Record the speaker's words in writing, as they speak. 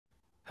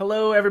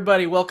Hello,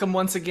 everybody. Welcome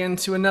once again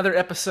to another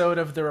episode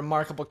of the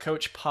Remarkable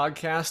Coach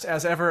podcast.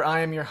 As ever, I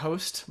am your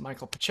host,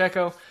 Michael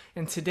Pacheco,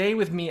 and today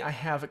with me I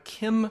have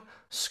Kim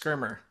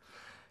Skermer.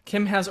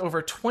 Kim has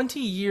over 20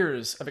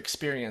 years of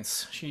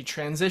experience. She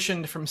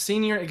transitioned from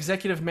senior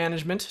executive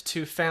management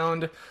to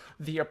found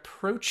the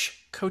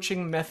Approach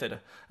Coaching Method,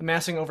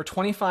 amassing over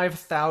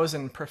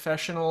 25,000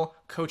 professional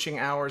coaching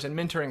hours and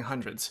mentoring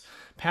hundreds.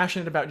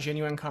 Passionate about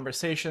genuine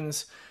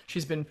conversations,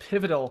 she's been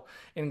pivotal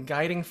in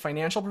guiding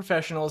financial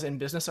professionals in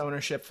business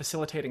ownership,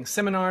 facilitating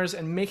seminars,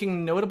 and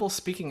making notable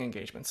speaking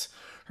engagements.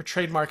 Her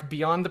trademark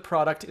Beyond the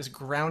Product is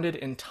grounded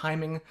in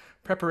timing,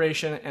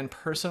 preparation, and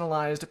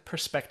personalized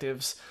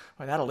perspectives.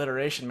 Boy, that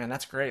alliteration, man,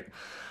 that's great.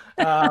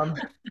 Um,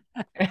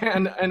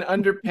 and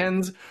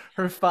underpins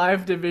her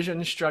 5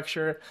 division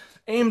structure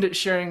aimed at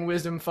sharing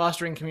wisdom,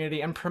 fostering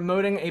community, and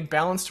promoting a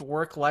balanced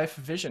work-life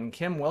vision.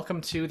 Kim,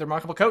 welcome to The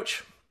Remarkable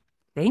Coach.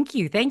 Thank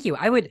you. Thank you.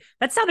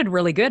 That sounded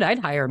really good. I'd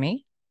hire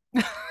me.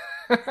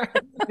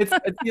 It's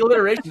the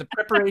alliteration, the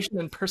preparation,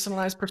 and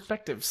personalized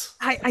perspectives.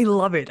 I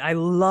love it. I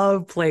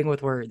love playing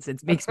with words.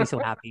 It makes me so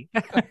happy.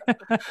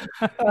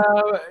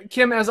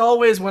 Kim, as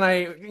always,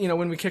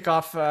 when we kick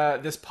off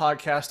this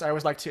podcast, I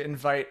always like to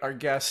invite our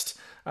guest.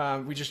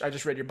 I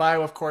just read your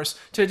bio, of course,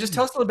 to just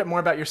tell us a little bit more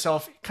about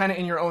yourself, kind of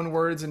in your own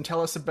words, and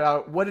tell us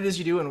about what it is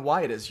you do and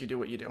why it is you do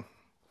what you do.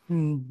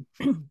 Hmm.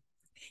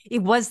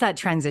 It was that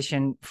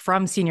transition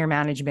from senior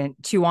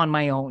management to on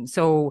my own.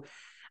 So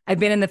I've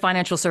been in the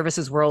financial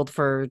services world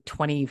for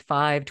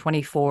 25,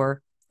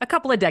 24, a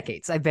couple of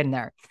decades. I've been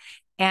there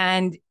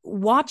and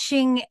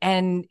watching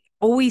and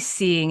always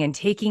seeing and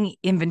taking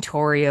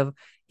inventory of,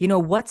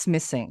 what's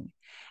missing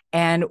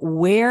and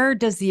where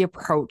does the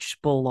approach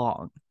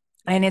belong?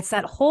 And it's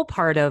that whole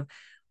part of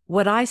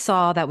what I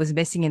saw that was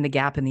missing in the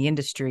gap in the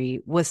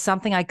industry was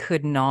something I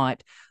could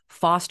not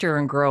foster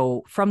and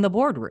grow from the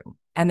boardroom.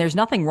 And there's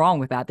nothing wrong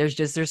with that.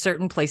 There's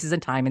certain places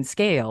and time and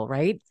scale,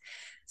 right?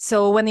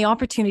 So when the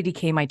opportunity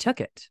came, I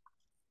took it.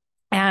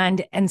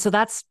 And so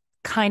that's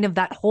kind of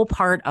that whole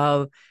part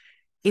of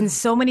in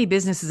so many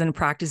businesses and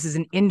practices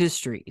and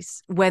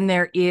industries, when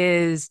there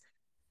is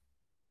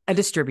a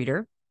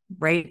distributor,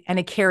 right, and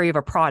a carrier of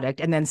a product,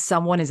 and then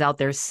someone is out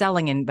there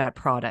selling in that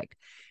product,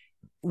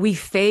 we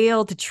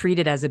fail to treat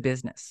it as a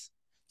business.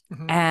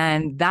 Mm-hmm.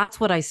 And that's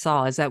what I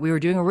saw, is that we were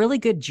doing a really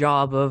good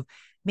job of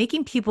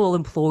making people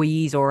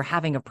employees or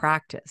having a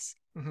practice.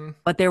 Mm-hmm.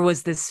 But there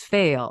was this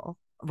fail,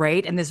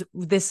 right? And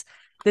this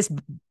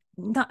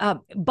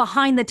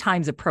behind the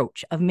times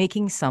approach of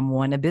making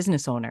someone a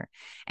business owner.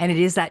 And it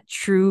is that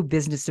true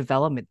business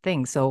development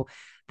thing. So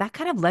that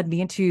kind of led me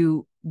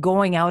into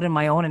going out on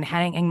my own and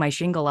hanging my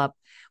shingle up.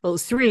 Well, it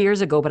was 3 years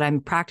ago, but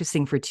I'm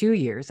practicing for 2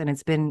 years and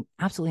it's been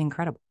absolutely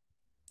incredible.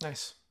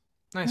 Nice,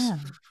 nice. Yeah,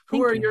 thank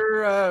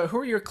you. Who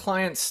are your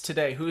clients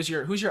today? Who's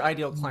your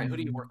ideal client? Who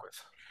do you Mm. work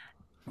with?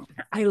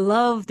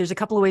 There's a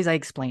couple of ways I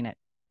explain it.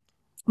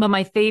 But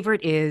my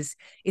favorite is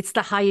it's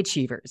the high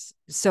achievers.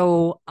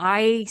 So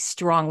I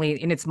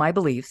strongly, and it's my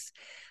beliefs,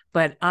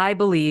 but I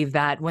believe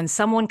that when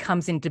someone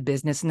comes into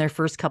business in their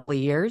first couple of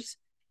years,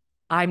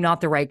 I'm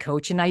not the right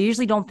coach. And I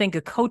usually don't think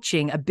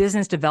a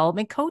business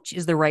development coach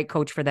is the right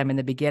coach for them in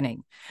the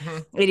beginning.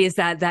 Mm-hmm. It is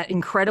that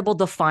incredible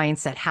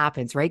defiance that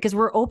happens, right? Because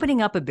we're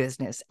opening up a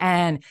business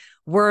and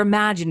we're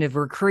imaginative,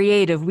 we're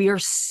creative. We are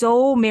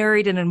so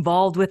married and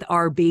involved with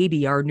our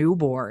baby, our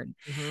newborn,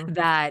 Mm-hmm.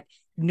 that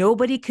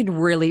nobody can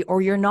really,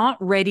 or you're not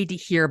ready to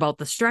hear about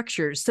the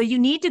structures. So you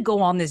need to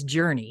go on this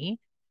journey.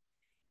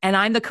 And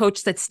I'm the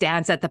coach that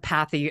stands at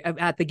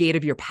at the gate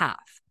of your path.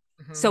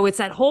 Mm-hmm. So it's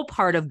that whole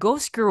part of go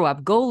screw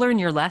up, go learn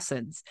your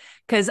lessons.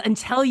 Because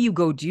until you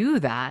go do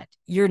that,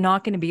 you're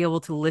not going to be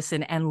able to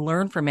listen and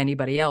learn from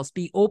anybody else.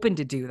 Be open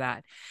to do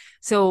that.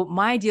 So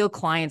my ideal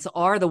clients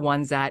are the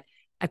ones that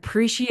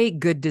appreciate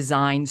good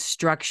design,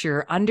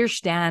 structure,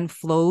 understand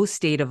flow,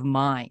 state of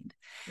mind,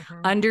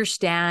 Mm-hmm.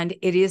 understand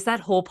it is that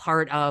whole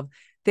part of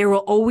there will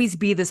always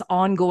be this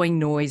ongoing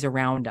noise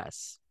around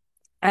us.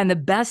 And the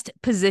best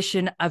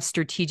position of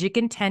strategic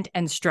intent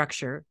and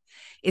structure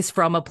is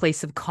from a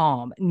place of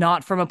calm,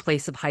 not from a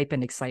place of hype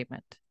and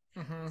excitement.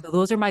 Mm-hmm. So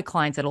those are my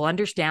clients that'll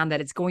understand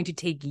that it's going to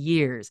take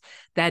years.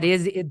 That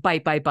is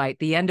bite by bite.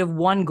 The end of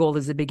one goal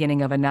is the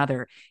beginning of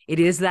another. It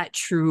is that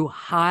true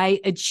high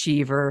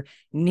achiever,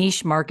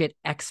 niche market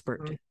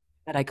expert Mm-hmm.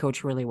 that I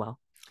coach really well.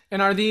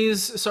 And are you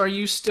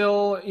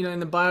still, in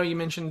the bio you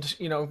mentioned,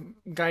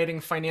 guiding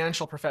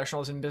financial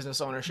professionals in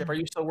business ownership. Are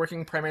you still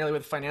working primarily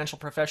with financial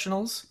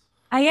professionals?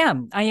 I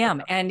am.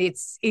 And it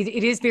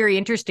is very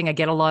interesting. I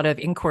get a lot of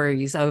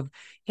inquiries of,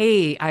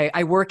 hey,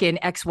 I work in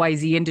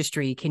XYZ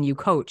industry. Can you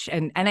coach?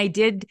 And I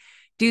did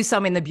do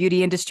some in the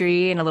beauty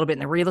industry and a little bit in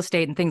the real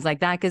estate and things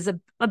like that, because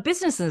a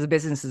business is a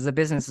business is a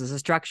business is a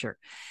structure.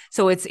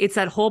 So it's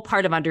that whole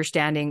part of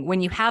understanding when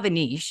you have a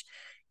niche,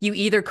 you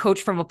either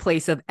coach from a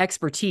place of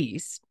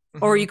expertise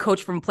or Mm-hmm. you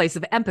coach from a place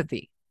of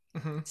empathy.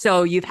 Mm-hmm.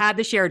 So you've had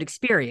the shared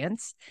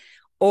experience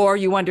or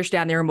you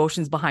understand their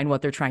emotions behind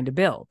what they're trying to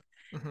build.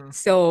 Mm-hmm.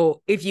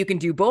 So if you can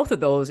do both of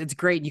those, it's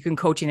great. You can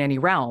coach in any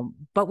realm,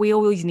 but we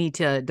always need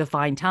to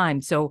define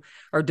time. So,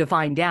 or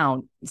define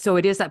down. So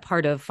it is that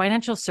part of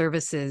financial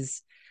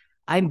services.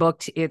 I'm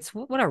booked. It's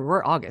whatever.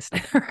 We're August.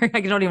 I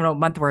don't even know what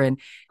month we're in.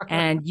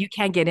 And you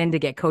can't get in to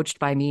get coached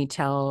by me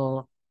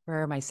till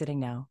where am I sitting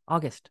now?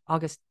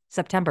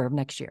 September of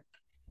next year.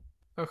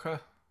 Okay. Yeah.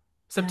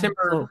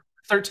 September,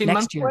 So 13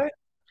 months next year. away?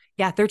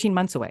 Yeah. 13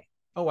 months away.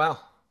 Oh, wow.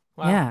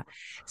 Wow. Yeah.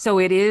 So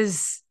it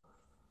is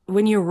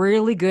when you're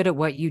really good at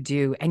what you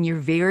do and you're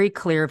very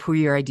clear of who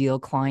your ideal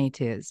client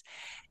is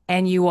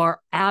and you are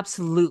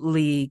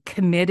absolutely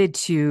committed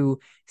to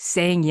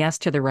saying yes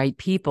to the right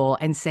people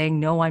and saying,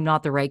 no, I'm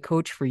not the right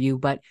coach for you,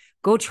 but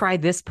go try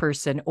this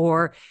person,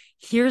 or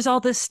here's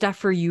all this stuff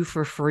for you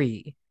for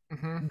free.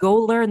 Mm-hmm. Go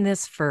learn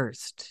this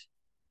first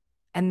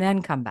and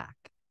then come back.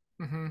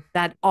 Mm-hmm.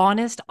 That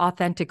honest,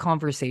 authentic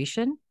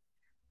conversation,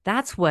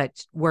 that's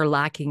what we're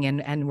lacking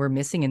and we're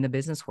missing in the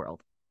business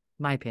world,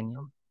 my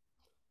opinion.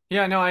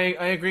 Yeah, no, I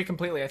agree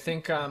completely. I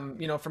think,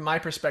 from my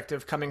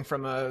perspective, coming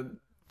from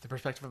the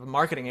perspective of a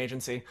marketing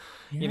agency,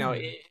 Yeah.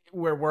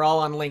 we're all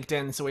on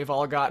LinkedIn, so we've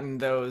all gotten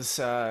those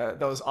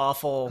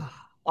awful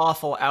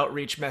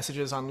outreach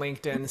messages on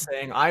LinkedIn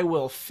saying, "I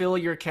will fill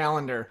your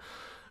calendar,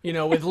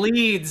 with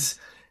leads."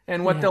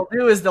 And what Yeah. they'll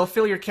do is they'll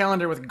fill your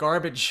calendar with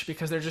garbage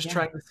because they're just Yeah.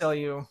 trying to sell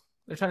you.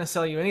 They're trying to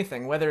sell you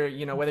anything, whether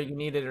you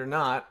need it or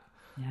not,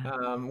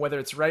 Yeah. whether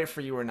it's right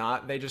for you or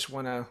not. They just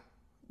want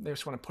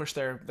to push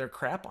their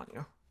crap on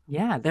you.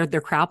 Yeah.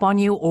 They're crap on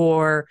you,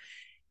 or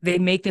they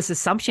make this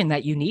assumption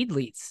that you need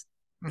leads.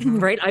 Hmm.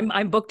 Right.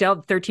 I'm booked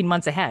out 13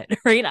 months ahead.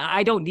 Right.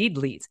 I don't need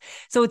leads.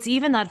 So it's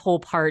even that whole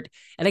part.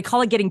 And I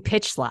call it getting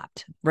pitch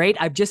slapped. Right.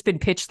 I've just been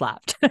pitch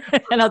slapped.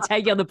 And I'll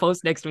tag you on the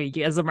post next week.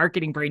 As a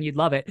marketing brain, you'd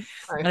love it.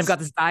 And I've Nice. got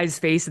this guy's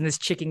face and this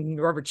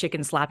rubber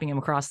chicken slapping him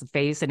across the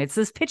face. And it's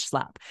this pitch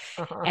slap.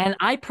 Uh-huh. And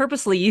I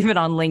purposely, even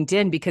on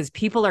LinkedIn, because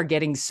people are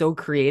getting so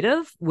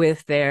creative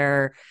with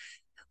the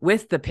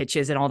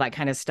pitches and all that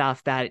kind of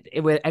stuff and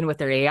with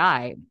their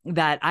AI,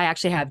 that I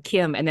actually have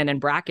Kim and then in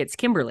brackets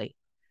Kimberly.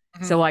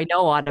 Mhm. So I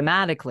know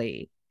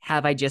automatically,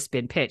 have I just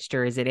been pitched,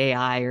 or is it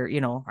AI, or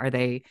are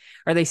they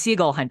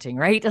seagull hunting,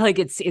 right? Like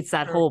it's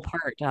that Sure. whole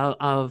part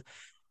of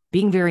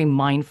being very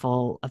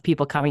mindful of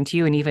people coming to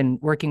you, and even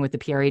working with the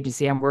PR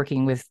agency I'm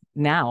working with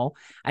now.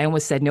 I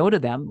almost said no to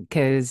them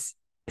because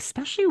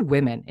especially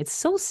women, it's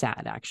so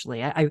sad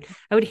actually. I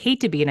would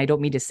hate to be, and I don't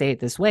mean to say it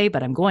this way,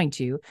 but I'm going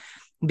to,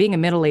 being a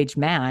middle-aged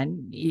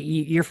man,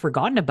 you're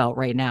forgotten about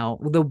right now.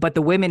 But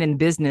the women in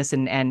business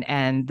and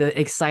the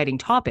exciting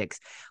topics,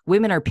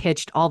 women are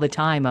pitched all the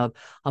time of,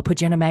 I'll put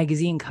you on a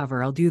magazine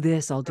cover, I'll do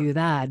this, I'll do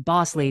that,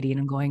 boss lady.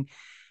 And I'm going,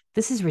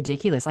 this is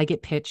ridiculous. I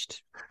get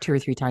pitched 2 or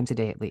 3 times a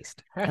day at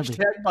least. At least.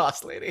 Hashtag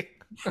boss lady.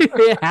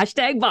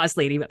 Hashtag boss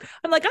lady.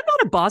 I'm like, I'm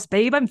not a boss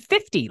babe. I'm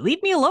 50.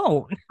 Leave me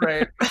alone.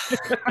 Right.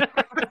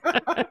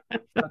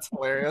 That's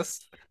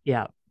hilarious.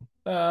 Yeah.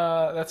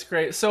 That's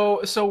great.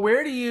 So where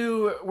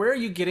are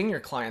you getting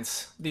your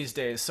clients these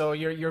days? So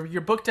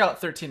you're booked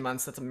out 13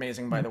 months. That's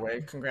amazing, by Yeah. the way.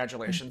 Thank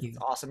Congratulations. It's you.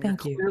 awesome. You're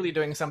Thank you. clearly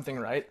doing something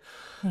right.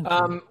 Thank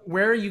you.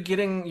 Where are you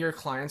getting your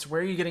clients?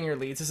 Where are you getting your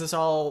leads? Is this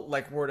all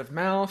like word of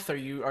mouth? Are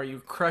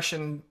you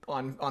crushing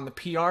on the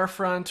PR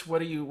front?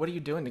 What are you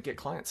doing to get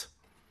clients?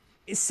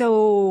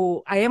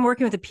 So I am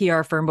working with a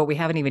PR firm, but we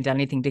haven't even done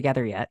anything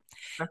together yet.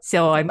 Okay.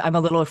 So I'm a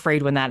little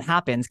afraid when that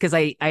happens, because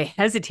I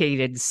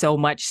hesitated so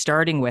much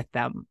starting with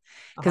them,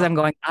 because Uh-huh. I'm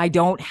going, I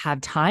don't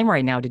have time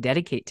right now to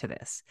dedicate to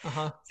this.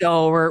 Uh-huh.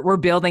 So we're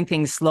building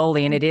things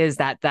slowly, and it is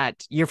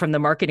that you're from the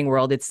marketing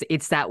world.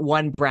 It's that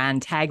one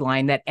brand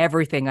tagline that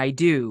everything I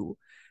do,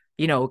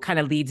 kind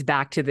of leads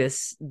back to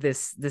this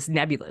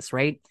nebulous,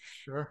 right?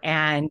 Sure.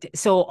 And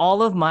so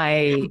all of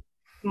my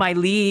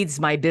leads,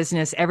 my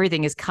business,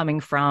 everything is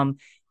coming from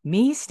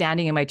me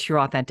standing in my true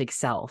authentic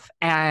self.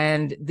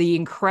 And the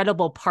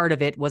incredible part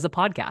of it was a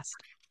podcast.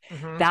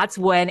 Mm-hmm. That's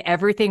when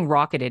everything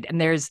rocketed.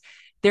 And there's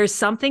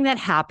something that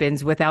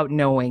happens without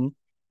knowing,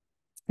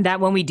 that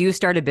when we do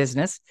start a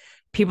business,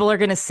 people are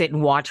going to sit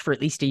and watch for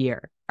at least a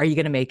year. Are you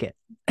going to make it?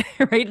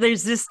 Right?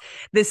 There's this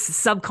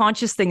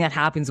subconscious thing that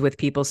happens with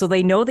people. So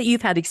they know that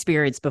you've had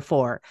experience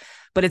before,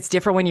 but it's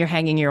different when you're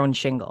hanging your own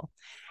shingle.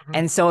 Mm-hmm.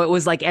 And so it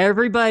was like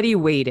everybody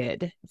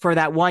waited for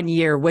that 1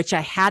 year, which I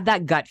had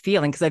that gut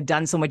feeling because I've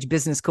done so much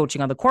business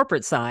coaching on the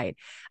corporate side.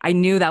 I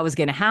knew that was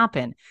going to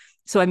happen.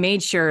 So I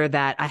made sure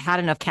that I had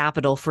enough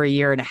capital for a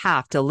year and a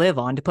half to live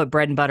on, to put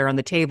bread and butter on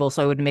the table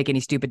so I wouldn't make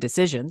any stupid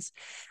decisions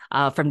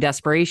from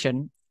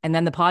desperation. And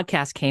then the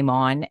podcast came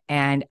on,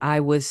 and I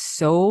was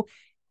so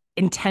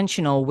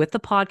intentional with the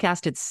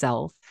podcast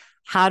itself,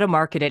 how to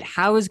market it,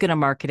 how I was going to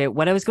market it,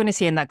 what I was going to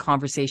say in that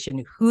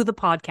conversation, who the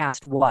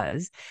podcast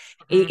was.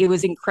 Mm-hmm. It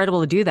was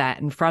incredible to do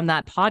that. And from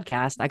that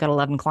podcast, I got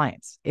 11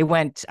 clients. It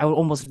went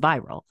almost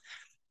viral.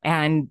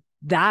 And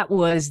that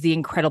was the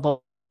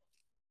incredible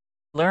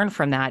learn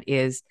from that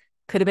is,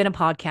 could have been a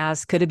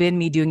podcast, could have been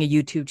me doing a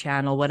YouTube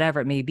channel, whatever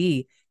it may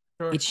be.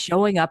 Sure. It's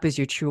showing up as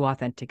your true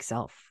authentic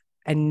self.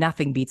 And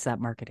nothing beats that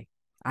marketing,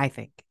 I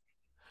think.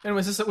 And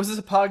was this a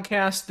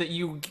podcast that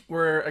you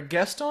were a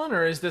guest on,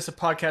 or is this a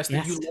podcast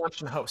that you Yes.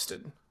 launched and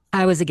hosted?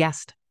 I was a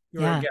guest.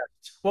 You were a Yeah.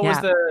 guest. What was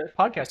Yeah. the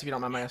podcast, if you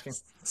don't mind my asking?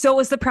 So it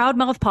was the Proud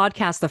Mouth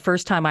podcast the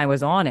first time I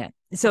was on it.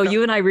 So Okay.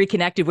 you and I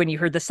reconnected when you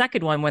heard the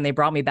second one when they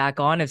brought me back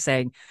on of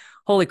saying,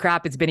 holy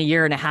crap, it's been a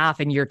year and a half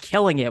and you're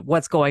killing it.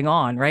 What's going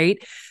on? Right.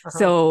 Uh-huh.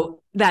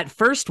 So that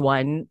first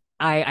one,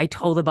 I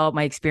told about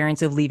my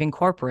experience of leaving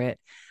corporate,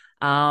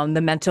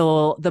 the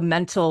mental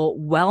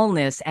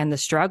wellness and the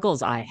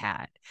struggles I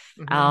had,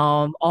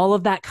 Mm-hmm. all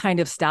of that kind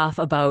of stuff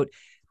about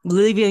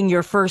living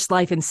your first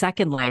life and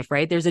second life,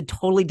 right? There's a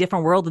totally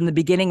different world. In the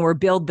beginning, we're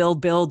build,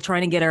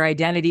 trying to get our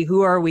identity.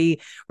 Who are we?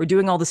 We're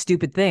doing all the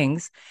stupid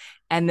things.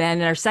 And then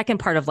in our second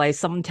part of life,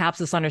 someone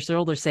taps us on our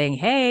shoulder saying,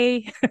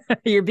 hey,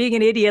 you're being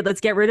an idiot.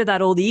 Let's get rid of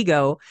that old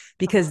ego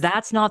because Uh-huh.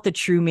 that's not the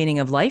true meaning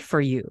of life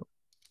for you.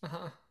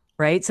 Uh-huh.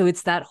 Right. So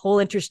it's that whole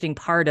interesting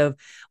part of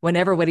when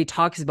everybody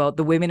talks about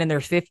the women in their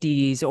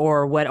 50s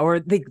or what,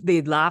 or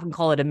they laugh and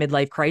call it a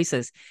midlife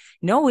crisis.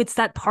 No, it's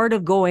that part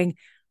of going,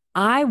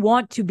 I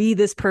want to be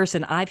this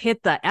person. I've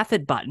hit the F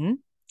it button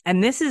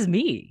and this is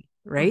me.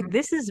 Right. Mm-hmm.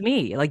 This is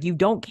me. Like you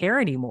don't care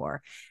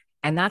anymore.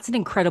 And that's an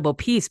incredible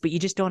piece, but you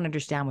just don't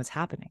understand what's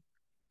happening.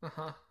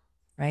 Uh-huh.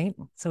 Right.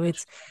 So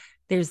it's,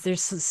 Interesting.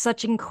 there's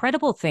such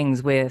incredible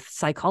things with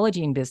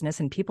psychology and business,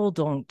 and people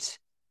don't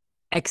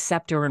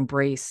accept or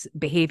embrace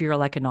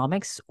behavioral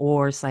economics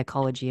or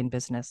psychology in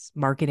business,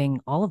 marketing,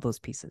 all of those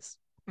pieces.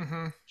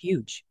 Mm-hmm.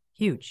 Huge,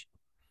 huge.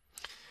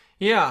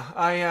 Yeah,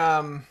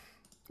 I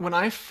when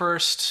I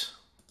first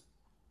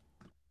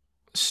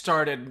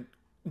started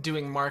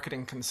doing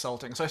marketing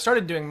consulting. So I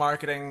started doing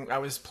marketing. I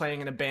was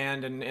playing in a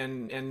band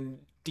and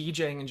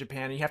DJing in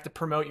Japan. You have to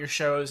promote your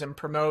shows and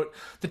promote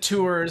the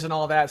tours and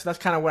all that. So that's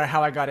kind of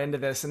how I got into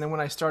this. And then when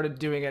I started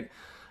doing it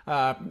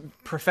uh,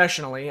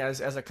 professionally as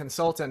a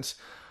consultant,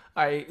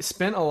 I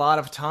spent a lot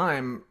of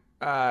time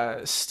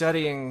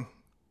studying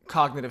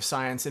cognitive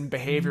science and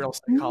behavioral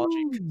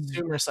psychology, Mm.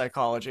 consumer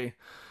psychology,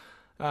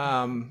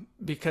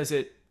 because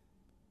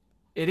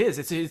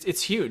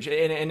it's huge,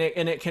 and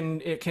it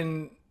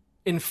can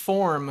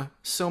inform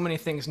so many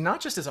things,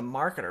 not just as a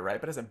marketer, right,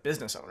 but as a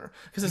business owner.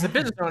 Because as a Yeah.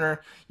 business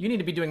owner, you need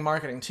to be doing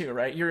marketing too,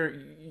 right? You're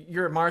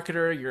a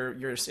marketer,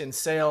 you're in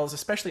sales,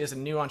 especially as a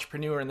new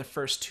entrepreneur in the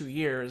first 2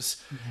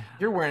 years. Yeah.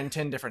 You're wearing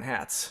 10 different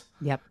hats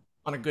Yep.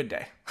 on a good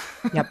day.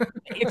 Yep.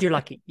 If you're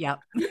lucky. Yep.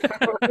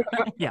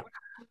 Yeah.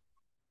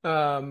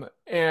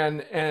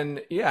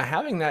 And yeah,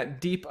 having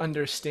that deep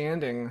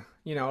understanding,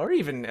 or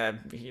even, I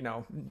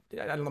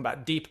don't know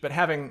about deep, but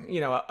having,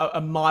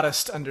 a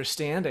modest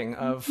understanding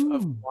of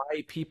Mhm.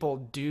 why people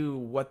do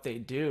what they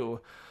do.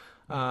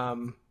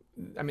 Um,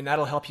 I mean,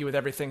 that'll help you with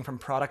everything from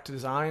product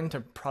design to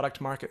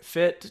product market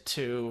fit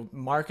to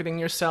marketing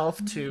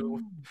yourself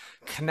to Mhm.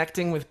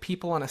 connecting with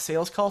people on a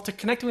sales call to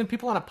connecting with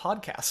people on a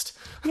podcast.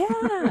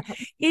 Yeah.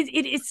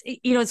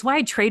 It's why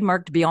I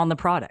trademarked beyond the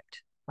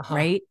product, Uh-huh.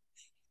 right?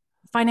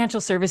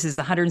 Financial services,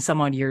 100 and some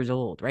odd years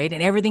old, right?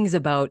 And everything's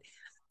about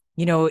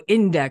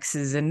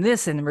indexes and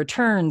this and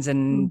returns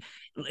and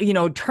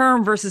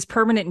term versus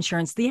permanent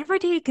insurance. The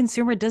everyday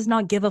consumer does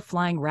not give a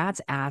flying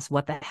rat's ass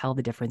what the hell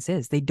the difference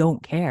is. They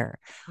don't care.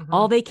 Hmm.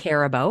 All they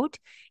care about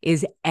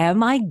is,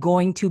 am I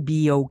going to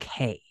be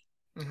okay?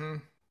 Hmm.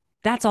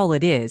 That's all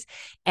it is.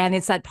 And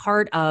it's that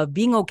part of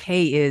being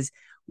okay is,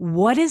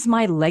 what is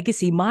my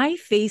legacy, my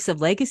face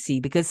of legacy?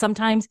 Because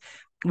sometimes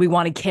we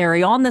want to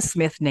carry on the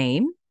Smith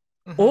name,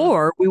 Hmm.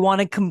 or we want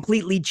to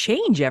completely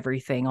change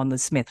everything on the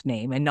Smith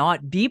name and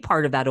not be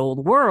part of that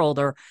old world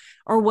or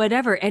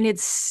whatever. And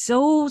it's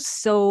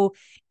so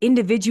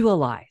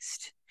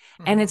individualized.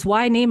 And Hmm. it's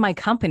why I named my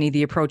company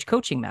the Approach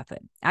Coaching Method.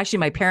 Actually,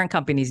 my parent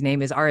company's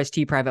name is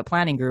RST Private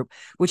Planning Group,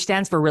 which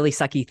stands for really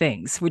sucky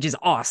things, which is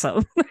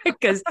awesome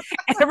because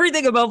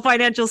everything about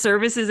financial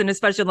services, and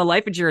especially on the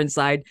life insurance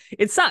side,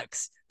 it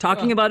sucks.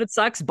 Talking about it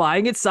sucks,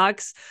 buying it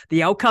sucks,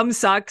 the outcome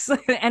sucks.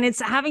 And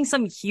it's having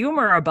some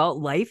humor about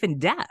life and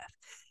death,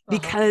 Uh-huh.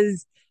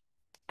 because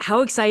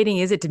how exciting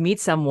is it to meet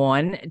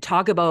someone,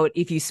 talk about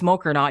if you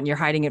smoke or not, and you're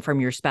hiding it from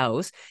your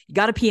spouse? You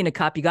got to pee in a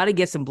cup. You got to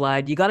get some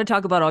blood. You got to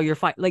talk about all your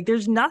fight. Like,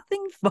 there's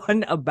nothing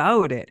fun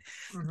about it.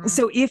 Hmm.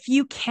 So if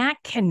you can't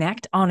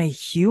connect on a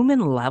human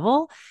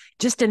level,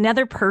 just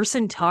another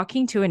person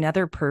talking to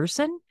another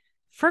person,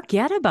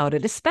 forget about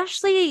it,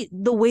 especially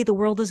the way the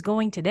world is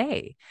going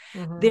today.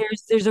 Hmm.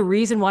 There's a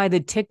reason why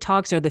the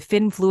TikToks or the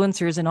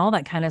Finfluencers and all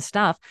that kind of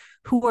stuff,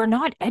 who are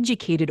not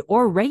educated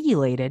or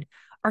regulated,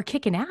 are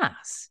kicking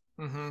ass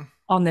Hmm.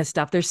 on this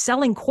stuff. They're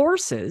selling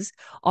courses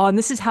on,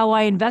 this is how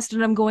I invested.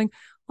 And I'm going,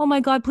 oh my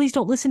God, please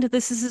don't listen to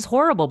this. This is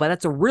horrible. But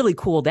that's a really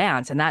cool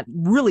dance. And that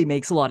really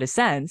makes a lot of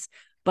sense.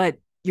 But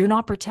you're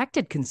not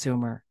protected,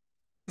 consumer.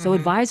 So Hmm.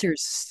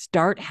 advisors,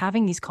 start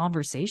having these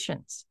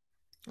conversations.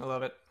 I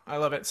love it. I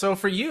love it. So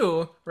for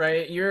you,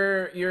 right,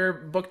 you're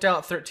booked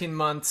out 13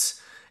 months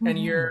and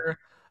Mhm. you're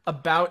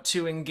about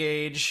to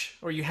engage,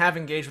 or you have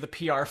engaged with a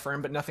PR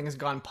firm, but nothing has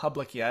gone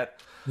public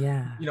yet.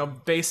 Yeah.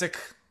 Basic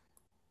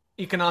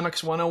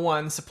Economics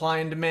 101, supply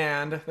and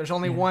demand. There's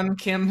only Yeah. one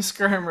Kim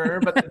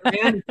Skermer, but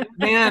the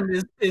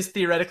demand is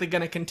theoretically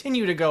going to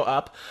continue to go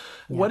up.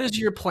 Yeah. What is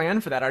your plan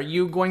for that? Are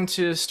you going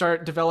to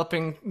start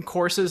developing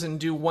courses and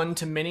do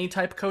one-to-many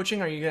type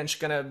coaching? Are you just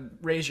going to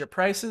raise your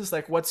prices?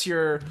 Like, what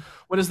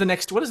does the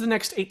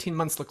next 18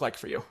 months look like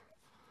for you?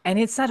 And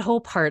it's that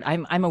whole part.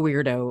 I'm a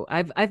weirdo.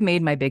 I've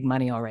made my big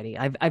money already.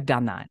 I've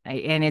done that.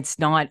 And it's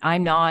not,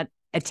 I'm not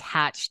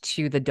attached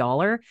to the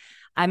dollar.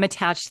 I'm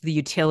attached to the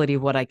utility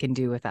of what I can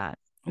do with that.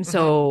 And Hmm.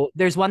 so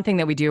there's one thing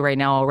that we do right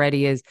now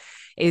already is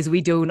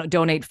we do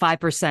donate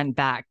 5%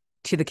 back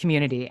to the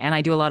community. And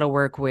I do a lot of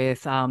work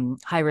with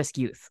high risk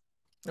youth.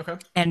 Okay.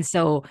 And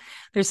so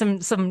there's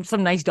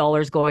some nice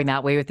dollars going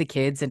that way with the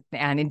kids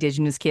and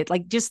indigenous kids,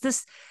 like just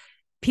this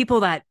people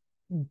that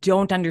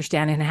don't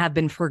understand and have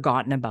been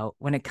forgotten about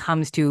when it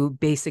comes to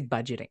basic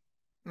budgeting,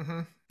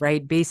 Hmm.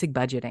 right? Basic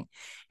budgeting.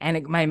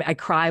 And I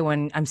cry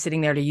when I'm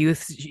sitting there at a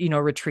youth,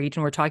 retreat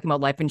and we're talking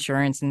about life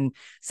insurance and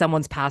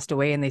someone's passed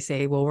away and they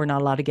say, well, we're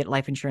not allowed to get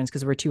life insurance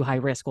because we're too high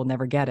risk. We'll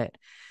never get it.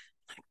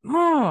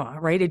 Oh,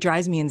 right. It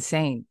drives me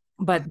insane.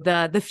 But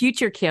Hmm. the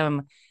future,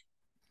 Kim,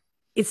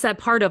 it's that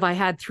part of I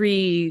had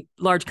three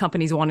large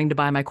companies wanting to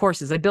buy my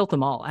courses. I built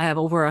them all. I have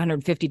over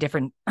 150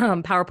 different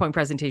PowerPoint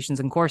presentations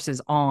and courses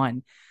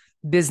on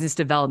business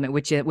development,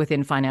 which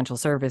within financial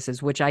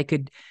services, which I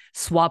could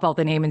swap out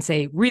the name and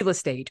say real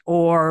estate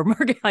or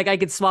market. Like I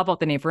could swap out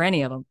the name for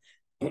any of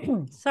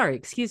them. Sorry,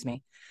 excuse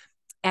me.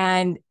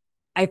 And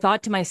I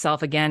thought to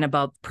myself again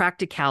about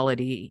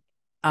practicality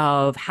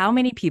of how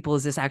many people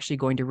is this actually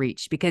going to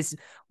reach? Because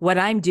what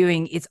I'm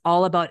doing, it's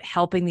all about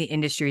helping the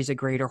industry as a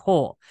greater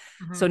whole.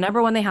 Hmm. So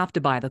number one, they have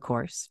to buy the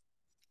course.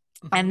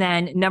 And Hmm.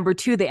 then number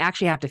two, they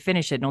actually have to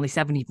finish it. And only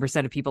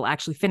 70% of people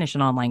actually finish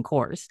an online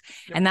course.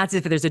 Yep. And that's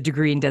if there's a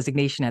degree and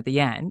designation at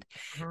the end,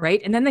 Hmm.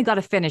 right? And then they got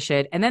to finish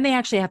it. And then they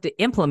actually have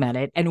to implement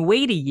it and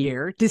wait a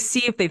year to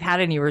see if they've had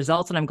any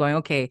results. And I'm going,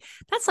 okay,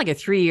 that's like a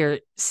 3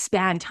 year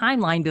span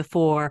timeline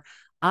before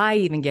I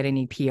even get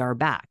any PR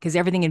back because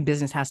everything in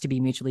business has to be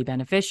mutually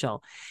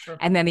beneficial. Sure.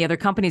 And then the other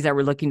companies that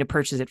were looking to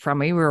purchase it from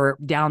me were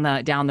down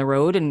the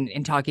road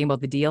and talking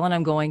about the deal. And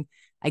I'm going,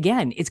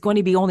 again, it's going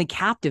to be only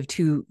captive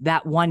to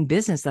that one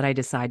business that I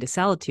decide to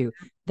sell it to.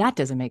 That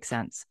doesn't make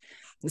sense.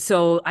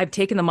 So I've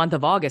taken the month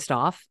of August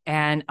off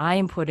and I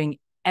am putting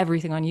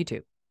everything on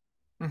YouTube.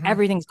 Hmm.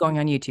 Everything's going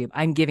on YouTube.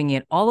 I'm giving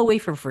it all away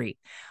for free.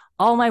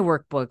 All my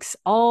workbooks,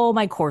 all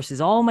my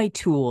courses, all my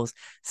tools,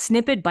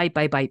 snippet bite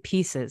by bite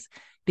pieces,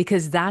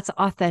 because that's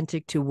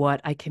authentic to what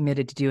I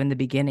committed to do in the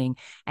beginning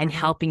and Hmm.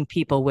 helping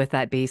people with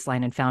that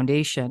baseline and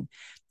foundation.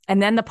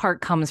 And then the part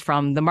comes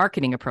from the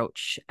marketing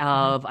approach Hmm.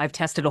 of I've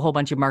tested a whole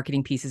bunch of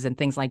marketing pieces and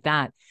things like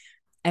that.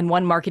 And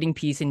one marketing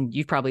piece, and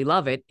you probably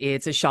love it,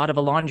 it's a shot of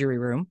a laundry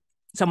room,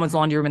 someone's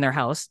laundry room in their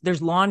house.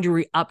 There's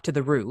laundry up to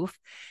the roof.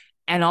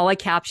 And all I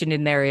captioned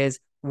in there is,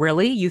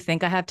 really? You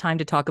think I have time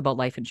to talk about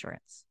life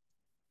insurance?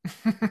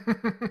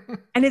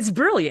 And it's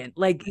brilliant.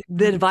 Like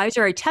the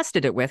advisor I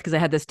tested it with, because I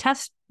had this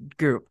test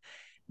group,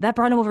 that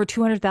brought him over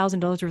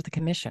 $200,000 worth of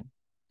commission.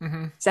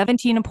 Hmm.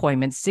 17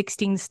 appointments,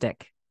 16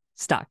 stuck.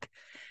 Nice.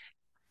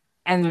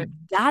 And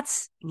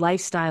that's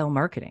lifestyle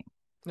marketing.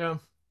 Yeah.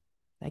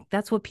 Like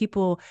that's what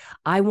people,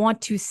 I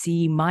want to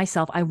see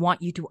myself. I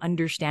want you to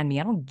understand me.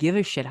 I don't give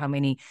a shit how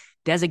many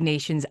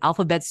designations,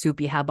 alphabet soup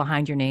you have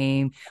behind your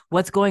name,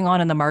 what's going on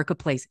in the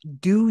marketplace.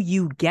 Do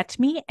you get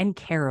me and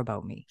care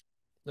about me?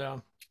 Yeah.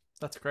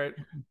 That's great.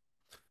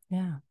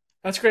 Yeah.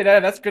 That's great.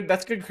 That's good.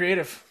 That's good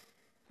creative.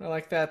 I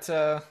like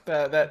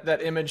that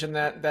image and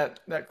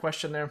that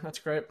question there. That's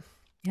great.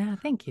 Yeah.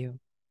 Thank you.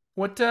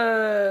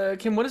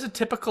 Kim, what does a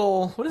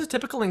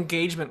typical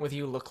engagement with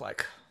you look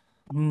like?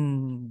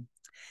 Hmm.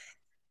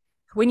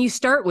 When you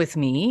start with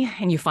me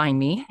and you find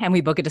me and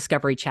we book a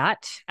discovery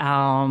chat,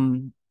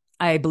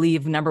 I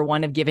believe number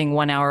one of giving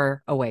 1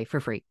 hour away for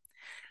free.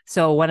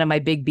 So one of my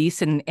big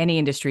beasts in any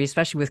industry,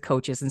 especially with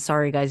coaches, and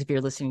sorry guys, if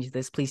you're listening to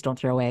this, please don't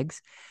throw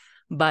eggs.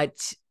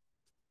 But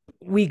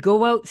we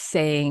go out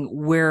saying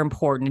we're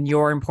important and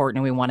you're important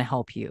and we want to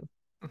help you.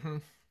 Hmm.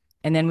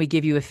 And then we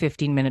give you a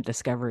 15-minute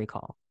discovery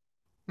call.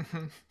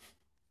 Hmm.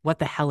 What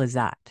the hell is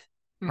that?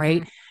 Hmm.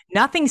 Right?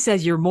 Nothing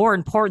says you're more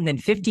important than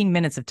 15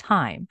 minutes of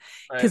time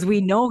Right. because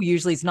we know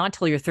usually it's not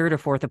till your third or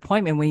fourth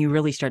appointment when you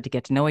really start to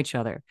get to know each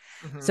other.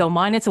 Hmm. So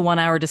mine, it's a 1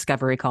 hour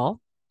discovery call.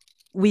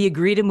 We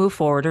agree to move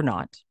forward or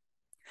not.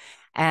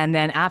 And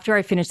then after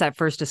I finished that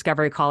first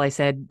discovery call, I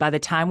said, by the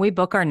time we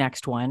book our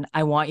next one,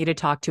 I want you to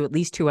talk to at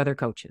least two other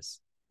coaches.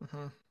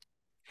 Hmm.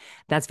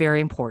 That's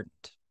very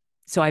important.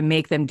 So I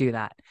make them do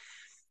that.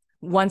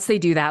 Once they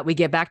do that, we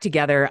get back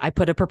together. I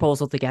put a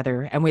proposal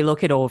together and we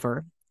look it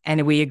over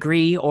and we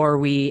agree or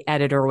we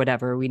edit or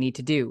whatever we need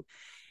to do.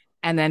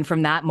 And then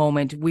from that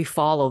moment, we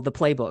follow the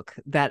playbook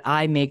that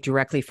I make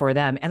directly for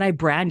them. And I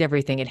brand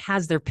everything. It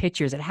has their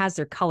pictures, it has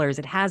their colors,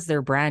 it has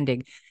their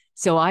branding.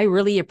 So I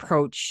really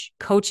approach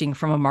coaching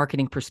from a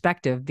marketing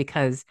perspective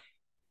because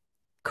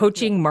Yeah.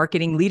 coaching,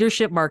 marketing,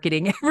 leadership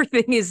marketing,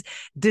 everything is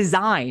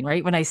design,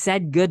 right? When I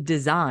said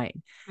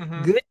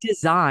Hmm. good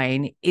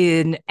design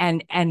in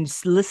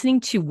and listening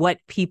to what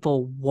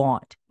people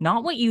want,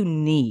 not what you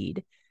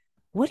need.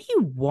 What do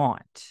you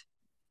want?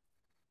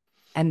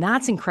 And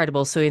that's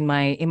incredible. So in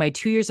my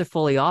 2 years of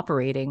fully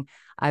operating,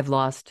 I've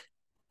lost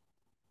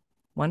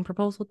one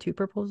proposal, two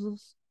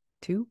proposals,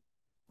 two,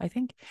 I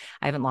think.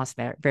 I haven't lost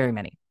very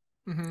many.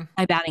 Hmm.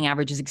 My batting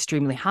average is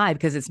extremely high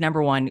because it's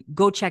number one,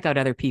 go check out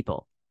other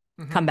people.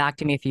 Hmm. Come back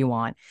to me if you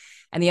want.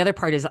 And the other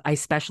part is I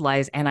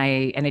specialize and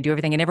I do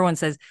everything. And everyone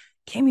says,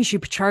 Kim, you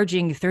should be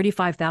charging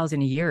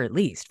 35,000 a year at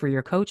least for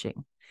your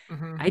coaching.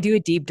 Hmm. I do a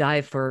deep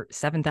dive for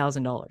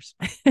 $7,000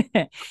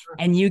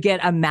 and you get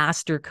a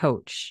master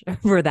coach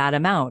for that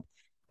amount.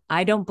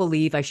 I don't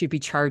believe I should be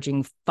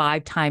charging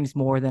 5 times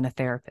more than a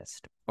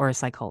therapist or a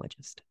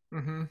psychologist,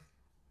 Hmm.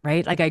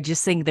 right? Like I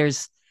just think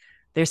there's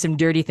some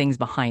dirty things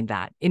behind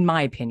that, in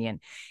my opinion.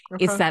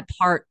 It's Okay. that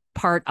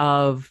part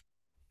of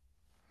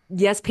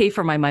yes, pay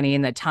for my money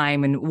and the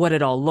time and what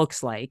it all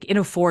looks like in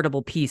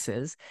affordable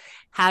pieces.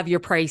 Have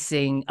your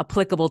pricing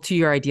applicable to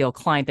your ideal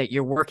client that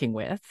you're working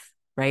with,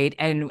 right?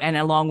 And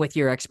along with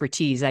your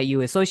expertise that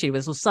you associate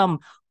with. So some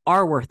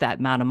are worth that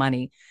amount of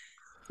money.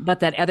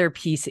 But that other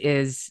piece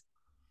is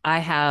I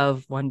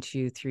have one,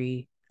 two,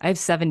 three, I have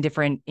 7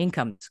 different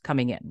incomes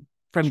coming in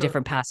from Sure.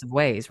 different passive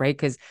ways, right?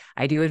 Because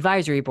I do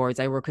advisory boards,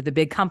 I work with the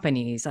big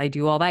companies, I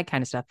do all that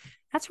kind of stuff.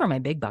 That's where my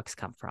big bucks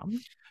come from.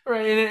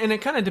 Right, and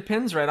it kind of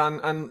depends, right,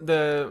 on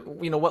the,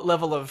 what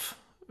level of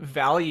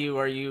value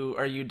are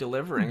you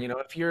delivering?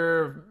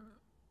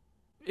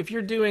 If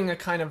you're doing a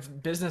kind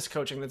of business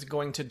coaching that's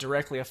going to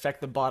directly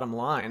affect the bottom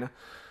line,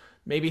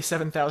 maybe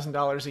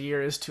 $7,000 a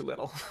year is too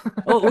little.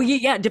 Oh, well,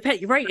 yeah,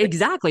 depend, right?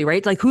 Exactly,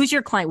 right? Like, who's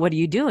your client? What are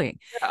you doing?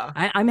 Yeah.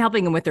 I'm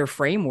helping them with their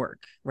framework,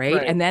 right?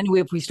 Right. And then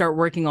if we start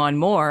working on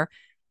more,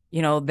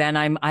 then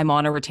I'm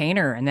on a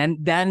retainer, and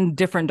then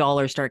different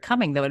dollars start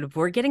coming. Though, if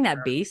we're getting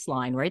that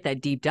baseline, right,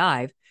 that deep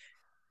dive,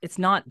 it's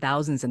not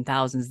thousands and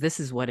thousands. This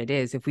is what it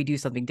is. If we do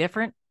something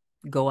different,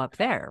 go up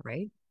there,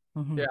 right?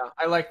 Mm-hmm. Yeah,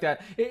 I like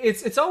that.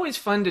 It's always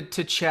fun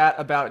to chat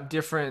about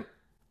different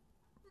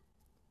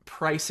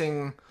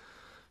pricing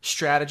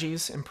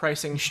strategies and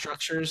pricing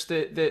structures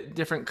that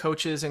different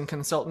coaches and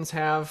consultants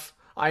have.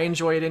 I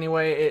enjoy it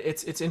anyway.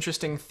 It's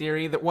interesting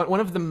theory that one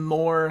of the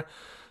more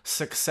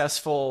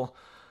successful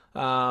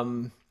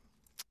um,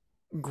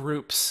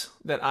 groups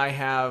that I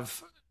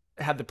have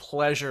had the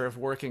pleasure of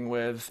working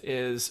with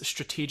is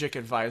Strategic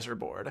Advisor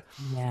Board,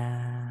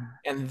 Yeah.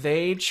 and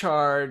they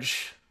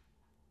charge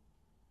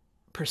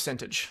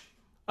percentage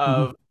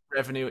Mm-hmm. of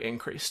revenue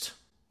increased.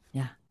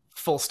 Yeah.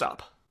 Full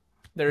stop.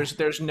 Yeah.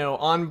 There's no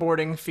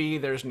onboarding fee,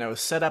 there's no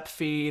setup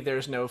fee,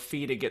 there's no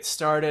fee to get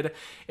started.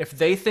 If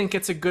they think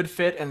it's a good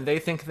fit and they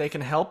think they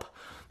can help,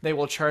 they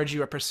will charge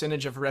you a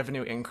percentage of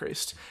revenue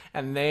increased.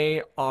 And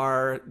they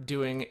are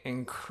doing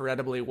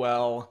incredibly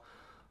well,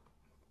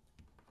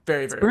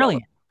 very, It's very well.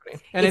 brilliant.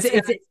 And It's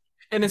it's it's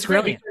it's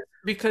great brilliant.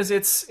 because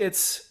it's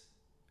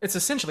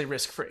essentially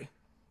risk-free,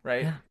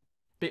 right? Yeah.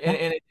 And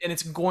Yeah. and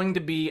it's going to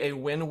be a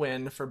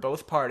win-win for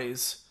both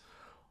parties,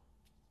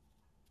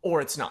 or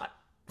it's not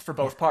for Yeah.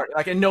 both parties.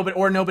 Like, and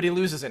nobody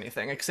loses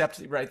anything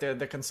except, right,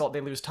 the consult, they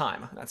lose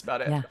time. That's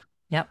about it. Yeah.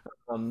 Yep.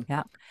 Um,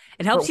 Yeah. It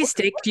but helps you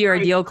stick what to your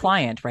great, ideal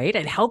client, right?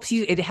 It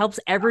helps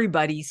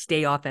everybody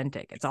stay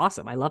authentic. It's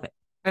awesome. I love it.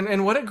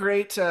 and what a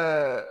great,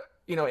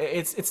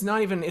 it's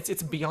not even,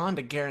 it's beyond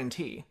a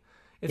guarantee.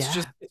 Yeah.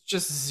 It's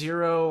just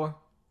zero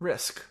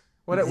risk.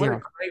 What a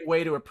Zero. great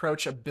way to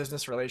approach a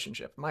business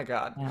relationship. My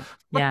God. Yeah.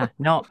 Yeah.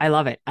 No, I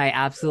love it. I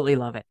absolutely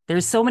love it.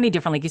 There's so many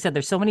different, like you said,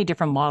 there's so many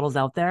different models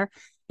out there.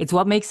 It's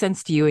what makes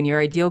sense to you and your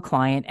ideal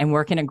client and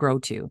where can it grow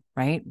to,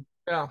 right?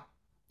 Yeah.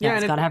 Yeah, Yeah,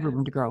 it's and got to have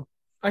room to grow.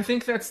 I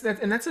think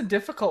and that's a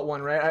difficult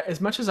one, right? As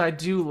much as I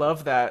do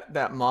love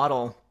that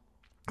model,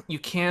 you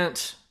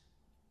can't,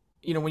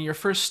 when you're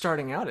first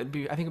starting out, I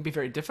think it'd be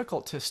very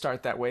difficult to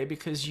start that way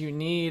because you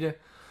need You need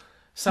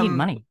some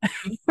money.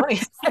 money.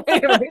 Right?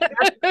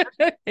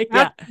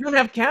 Yeah. You don't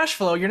have cash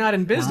flow. You're not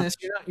in Yeah. business.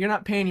 You're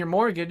not paying your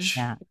mortgage.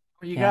 Yeah.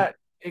 You Yeah.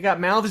 got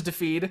mouths to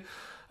feed,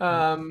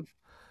 Yeah. um,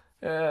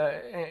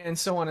 and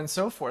so on and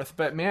so forth.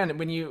 But man,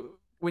 when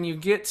you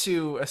get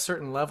to a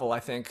certain level, I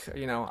think,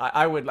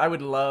 I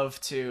would love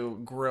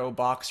to grow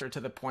Boxer to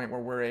the point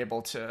where we're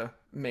able to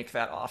make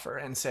that offer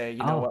and say, you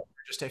know Oh, what,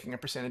 we're just taking a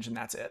percentage and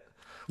that's it.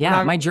 We're yeah.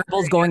 not. My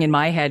gerbil's going in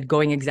my head,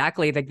 going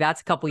exactly like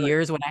that's a couple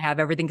years when I have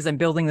everything because I'm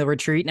building the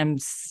retreat and I'm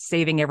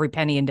saving every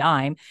penny and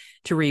dime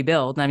to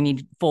rebuild. And I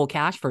need full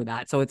cash for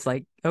that. So it's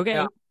like, Yeah,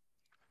 okay.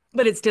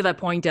 But it's to that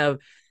point of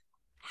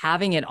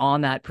having it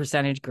on that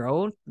percentage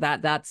growth.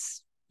 I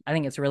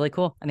think it's really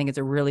cool. I think it's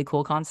a really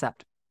cool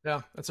concept.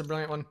 yeah, that's a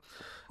brilliant one.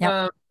 Yep.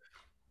 Um,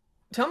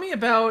 Tell me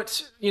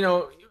about,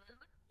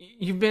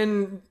 you've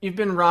been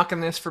rocking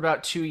this for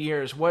about 2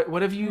 years. Yeah.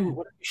 What have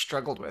you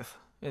struggled with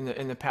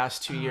in the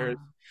past 2 years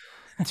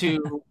Uh,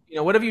 to,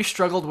 what have you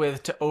struggled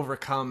with to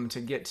overcome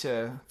to get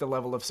to the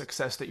level of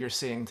success that you're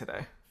seeing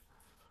today?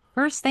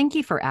 First, thank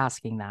you for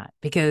asking that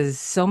because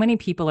so many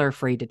people are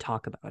afraid to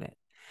talk about it.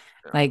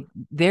 Yeah. Like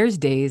there's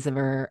days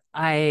where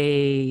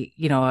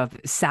have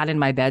sat in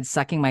my bed,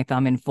 sucking my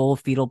thumb in full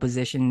fetal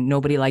position.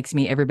 Nobody likes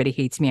me. Everybody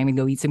hates me. I'm gonna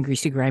go eat some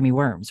greasy, grimy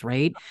worms,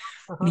 right?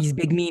 Uh-huh. These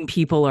big mean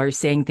people are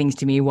saying things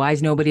to me. Why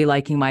is nobody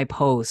liking my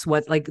posts?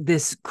 What like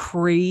this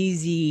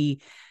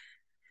crazy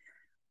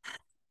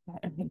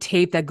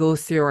tape that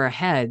goes through our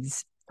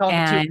heads. Call it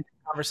the two And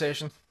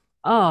conversation.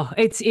 oh,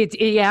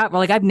 yeah,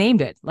 well, like I've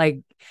named it. Like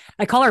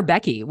I call her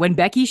Becky. When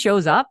Becky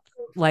shows up,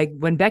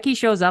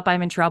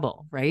 I'm in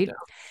trouble, right? Yeah.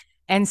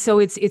 And so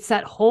it's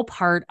that whole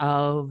part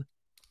of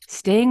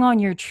staying on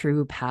your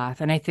true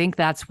path. And I think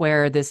that's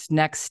where this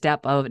next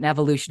step of an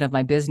evolution of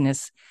my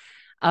business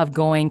of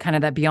going kind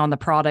of that beyond the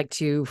product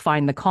to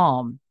find the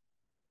calm.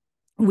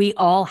 We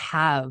all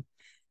have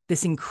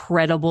this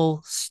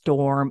incredible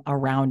storm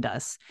around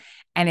us,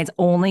 and it's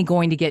only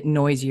going to get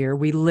noisier.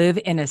 We live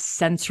in a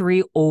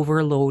sensory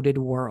overloaded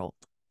world,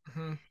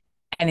 Hmm.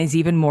 and is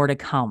even more to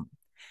come.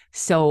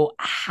 So,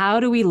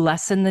 how do we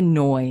lessen the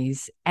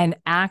noise and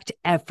act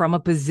from a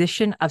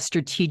position of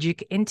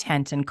strategic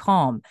intent and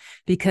calm?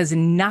 Because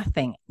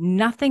nothing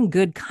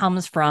good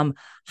comes from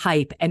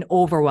hype and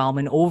overwhelm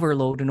and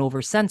overload and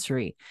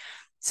oversensory.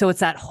 So, it's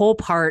that whole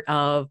part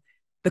of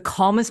the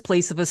calmest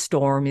place of a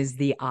storm is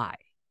the eye.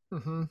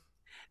 Hmm.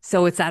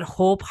 So it's that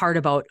whole part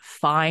about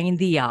find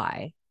the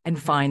eye and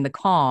Hmm. find the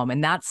calm.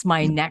 And that's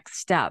my next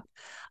step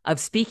of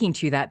speaking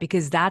to that,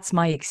 because that's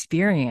my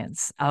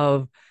experience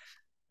of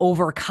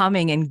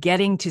overcoming and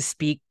getting to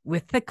speak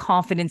with the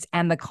confidence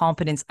and the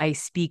competence I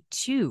speak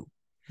to.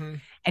 Hmm.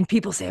 And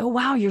people say, "Oh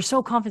wow, you're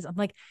so confident." I'm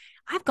like,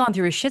 I've gone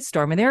through a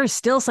shitstorm, and there are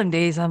still some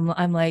days I'm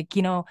like,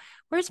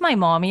 where's my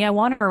mommy? I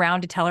want her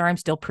around to tell her I'm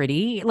still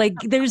pretty. Like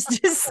there's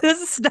just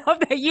this stuff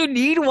that you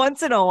need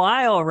once in a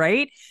while,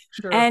 right?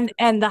 Sure.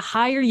 And the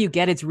higher you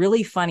get, it's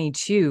really funny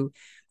too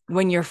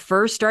when you're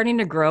first starting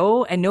to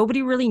grow and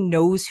nobody really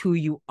knows who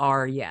you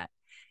are yet.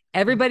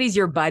 Everybody's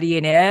your buddy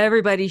and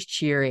everybody's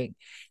cheering.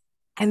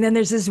 And then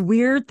there's this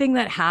weird thing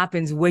that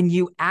happens when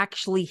you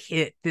actually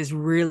hit this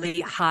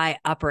really high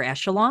upper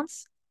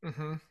echelons.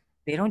 Hmm.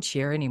 They don't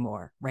cheer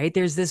anymore, right?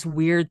 There's this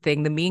weird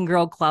thing. The mean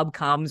girl club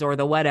comes or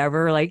the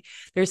whatever. Like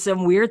there's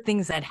some weird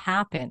things that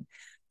happen.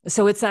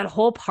 So it's that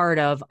whole part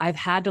of I've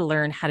had to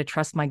learn how to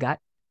trust my gut.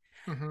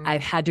 Hmm.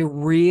 I've had to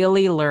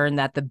really learn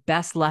that the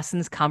best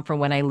lessons come from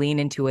when I lean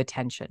into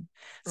attention.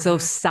 So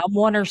if Hmm.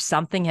 someone or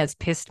something has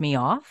pissed me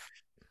off,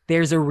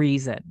 there's a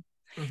reason.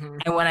 Hmm.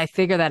 And when I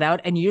figure that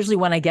out, and usually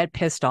when I get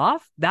pissed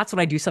off, that's when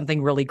I do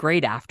something really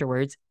great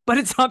afterwards. But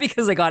it's not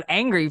because I got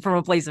angry from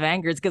a place of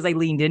anger. It's because I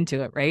leaned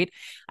into it, right?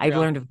 I've Yeah.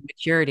 learned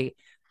maturity.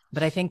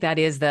 But I think that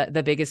is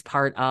the biggest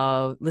part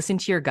of listen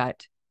to your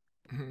gut.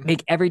 Hmm.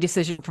 Make every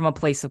decision from a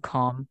place of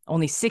calm.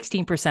 Only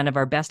 16% of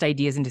our best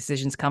ideas and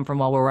decisions come from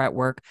while we're at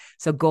work.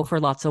 So go for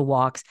lots of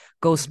walks,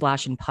 go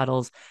splash in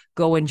puddles,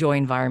 go enjoy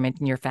environment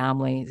in your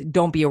family.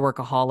 Don't be a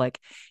workaholic.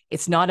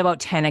 It's not about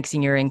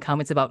 10xing your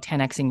income, it's about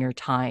 10xing your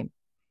time.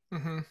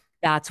 Hmm.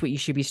 That's what you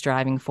should be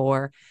striving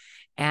for.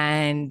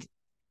 And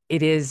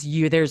it is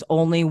you, there's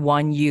only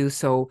one you.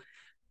 So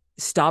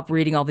stop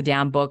reading all the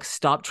damn books,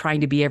 stop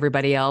trying to be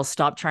everybody else,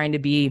 stop trying to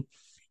be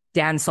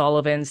Dan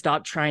Sullivan,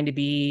 stop trying to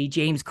be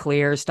James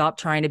Clear, stop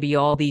trying to be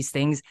all these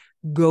things.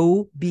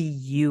 Go be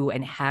you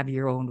and have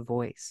your own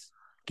voice,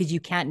 because you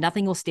can't,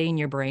 nothing will stay in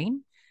your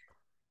brain.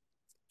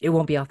 It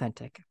won't be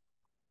authentic.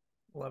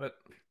 Love it.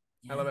 I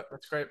Yeah. love it.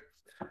 That's great.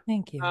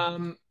 Thank you.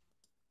 Um,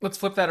 let's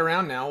flip that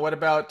around now. What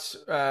about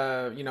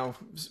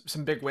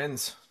some big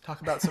wins?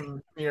 Talk about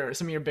some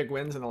of your big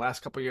wins in the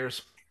last couple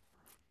years.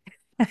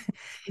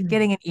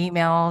 Getting an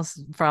emails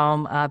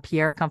from a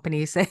PR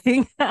company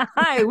saying,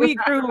 "Hi, we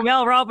crew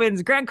Mel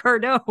Robbins, Grant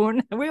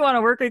Cardone. We want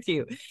to work with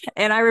you."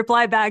 And I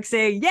reply back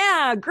saying,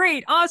 "Yeah,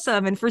 great,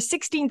 awesome. And for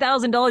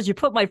 $16,000, you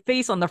put my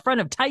face on the front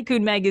of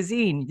Tycoon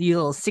magazine, you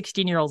little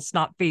 16-year-old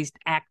snot-faced,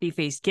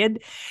 acne-faced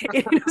kid."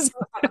 Was,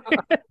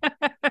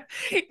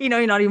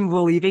 you're not even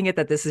believing it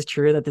that this is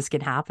true, that this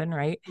can happen,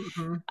 right?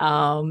 Hmm.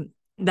 um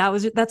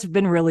that's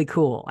been really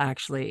cool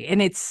actually.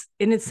 And it's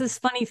this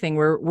funny thing,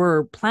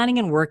 we're planning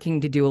and working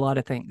to do a lot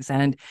of things,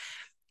 and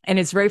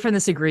it's right from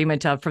this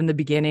agreement of from the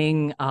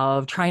beginning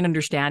of trying to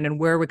understand and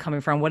where we're coming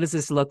from, what does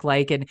this look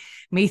like, and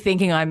me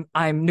thinking I'm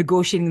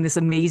negotiating this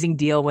amazing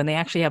deal when they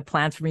actually have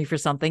plans for me for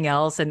something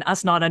else, and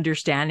us not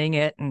understanding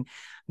it, and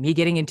me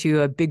getting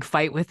into a big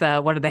fight with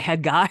one of the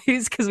head guys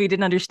because we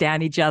didn't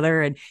understand each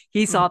other, and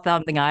he Hmm. saw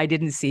something I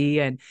didn't see,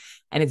 and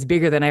it's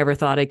bigger than I ever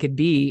thought it could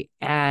be.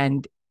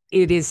 And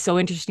it is so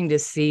interesting to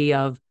see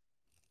of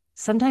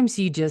sometimes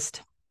you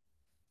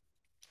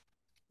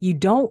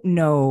don't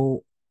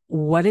know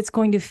what it's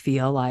going to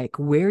feel like,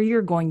 where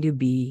you're going to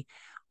be,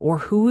 or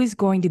who is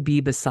going to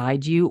be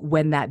beside you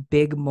when that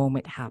big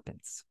moment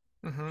happens.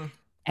 Hmm.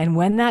 And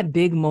when that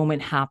big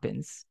moment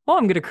happens, oh,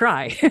 I'm going to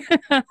cry.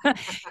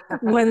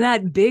 When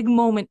that big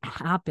moment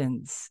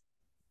happens,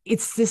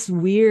 it's this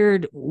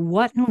weird,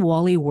 what in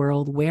Wally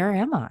world, where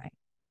am I?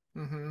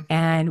 Hmm.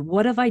 And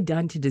what have I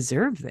done to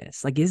deserve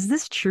this? Like, is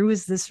this true?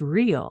 Is this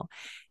real?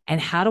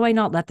 And how do I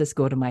not let this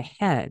go to my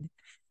head?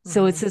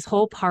 So it's Hmm. this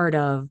whole part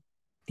of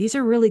these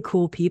are really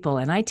cool people.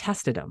 And I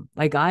tested them.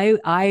 Like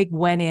I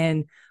went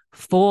in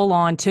full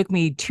on, took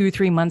me 2,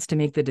 3 months to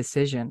make the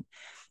decision.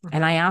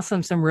 And I Mm-hmm. asked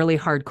them some really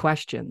hard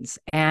questions.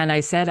 And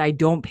I said, I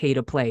don't pay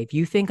to play. If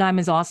you think I'm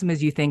as awesome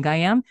as you think I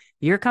am,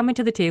 you're coming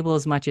to the table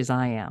as much as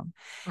I am.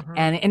 Mm-hmm.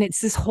 And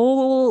it's this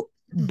whole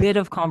bit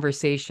of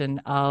conversation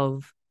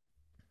of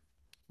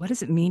what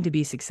does it mean to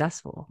be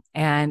successful?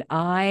 And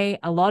a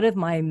lot of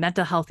my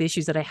mental health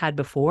issues that I had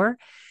before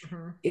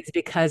Mm-hmm. is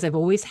because I've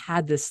always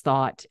had this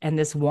thought and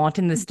this want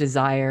and this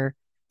desire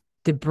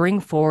to bring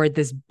forward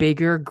this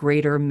bigger,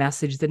 greater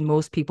message than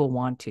most people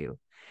want to.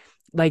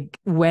 Like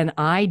when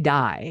I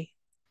die,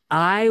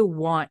 I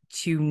want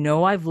to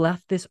know I've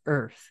left this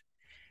earth,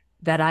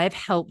 that I've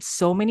helped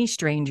so many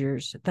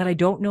strangers that I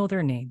don't know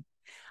their name.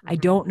 I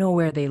Mm-hmm. don't know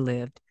where they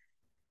lived,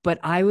 but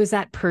I was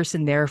that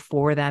person there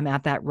for them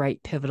at that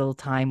right pivotal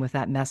time with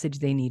that message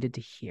they needed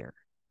to hear.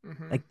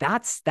 Mm-hmm. Like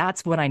that's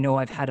what I know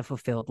I've had a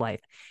fulfilled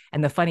life.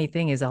 And the funny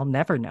thing is I'll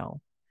never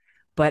know,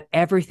 but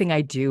everything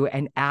I do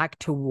and act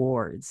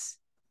towards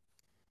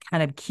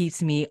kind of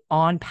keeps me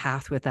on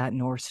path with that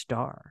North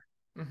Star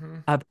Mm-hmm.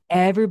 of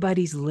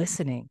everybody's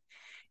listening.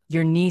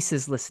 Your niece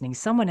is listening,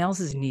 someone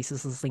else's niece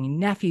is listening,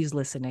 nephew's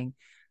listening.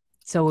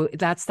 So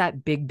that's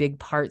that big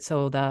part.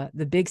 So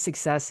the big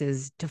success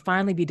is to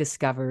finally be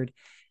discovered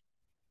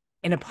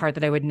in a part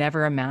that I would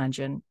never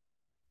imagine.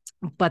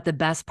 But the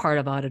best part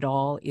about it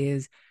all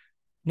is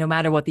no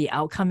matter what the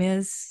outcome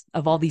is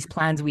of all these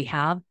plans we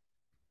have,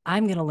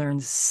 I'm going to learn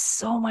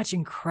so much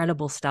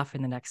incredible stuff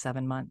in the next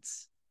 7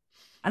 months.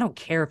 I don't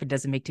care if it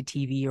doesn't make to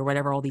TV or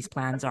whatever all these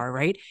plans are,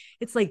 right?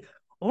 It's like,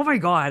 oh my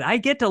God, I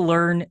get to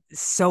learn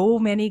so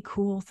many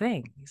cool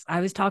things.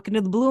 I was talking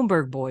to the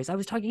Bloomberg boys. I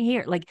was talking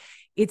here. Like,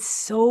 it's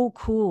so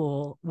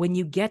cool when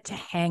you get to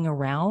hang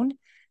around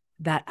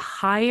that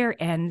higher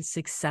end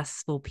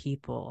successful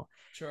people.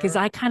 Because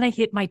Sure. I kind of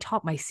hit my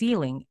top, my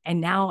ceiling, and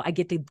now I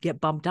get to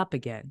get bumped up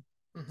again.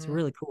 It's Mm-hmm.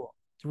 really cool.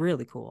 It's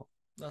really cool.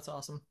 That's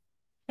awesome.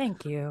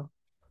 Thank you.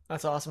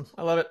 That's awesome.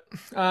 I love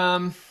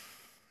it.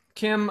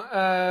 Kim,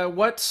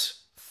 what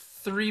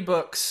three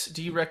books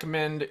do you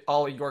recommend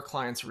all your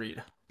clients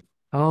read?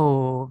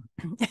 Oh,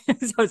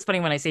 so it's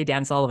funny when I say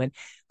Dan Sullivan.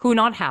 Who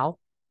Not How.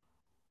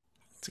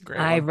 It's a great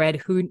I one.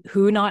 read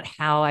Who Not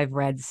How. I've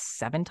read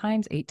 7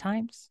 times, 8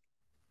 times.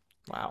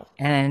 Wow.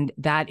 And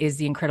that is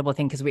the incredible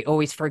thing because we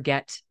always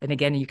forget. And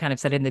again, you kind of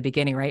said it in the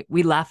beginning, right?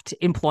 We left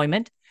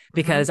employment Mm-hmm.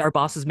 because our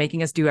boss was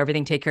making us do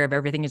everything, take care of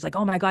everything. It's like,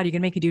 oh my God, you're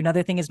going to make me do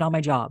another thing. It's not my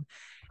job.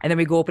 And then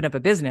we go open up a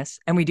business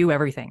and we do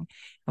everything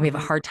and we have a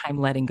Mm-hmm. hard time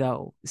letting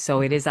go.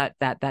 So it Mm-hmm. is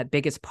that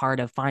biggest part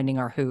of finding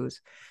our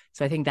who's.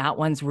 So I think that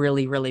one's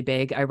really, really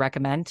big. I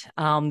recommend.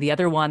 The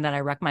other one that I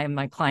recommend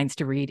my clients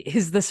to read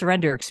is The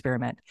Surrender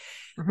Experiment,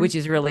 Mm-hmm. which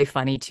is really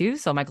funny too.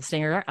 So Michael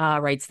Stinger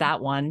writes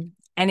that one.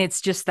 And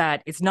it's just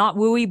that it's not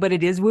wooey, but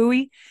it is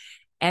wooey.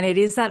 And it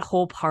is that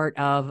whole part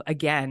of,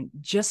 again,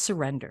 just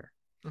surrender.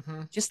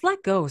 Mm-hmm. Just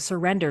let go,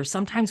 surrender.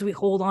 Sometimes we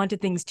hold on to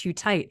things too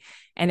tight.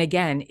 And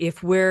again,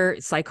 if we're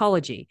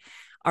psychology,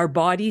 our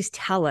bodies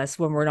tell us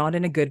when we're not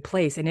in a good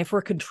place. And if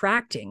we're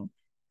contracting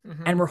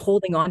Mm-hmm. and we're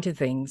holding on to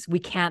things, we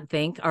can't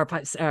think, our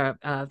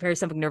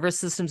parasympathetic nervous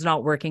system's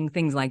not working,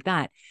 things like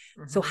that.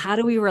 So, Mm-hmm. how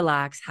do we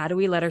relax? How do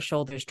we let our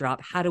shoulders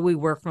drop? How do we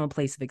work from a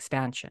place of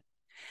expansion?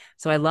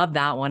 So I love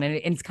that one. And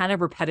it's kind of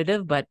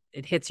repetitive, but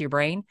it hits your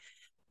brain.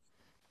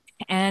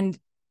 And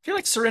I feel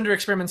like Surrender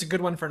Experiment's a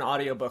good one for an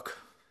audiobook.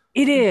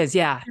 it is,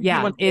 yeah, Good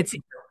yeah. one to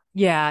listen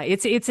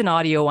It's an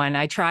audio one.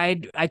 I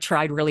tried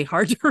really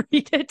hard to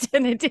read it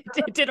and it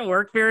didn't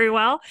work very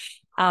well.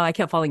 I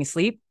kept falling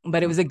asleep, but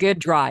it to. was a good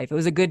drive. It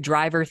was a good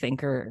driver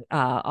thinker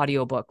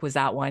audiobook was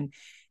that one.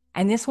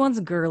 And this one's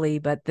girly,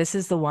 but this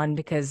is the one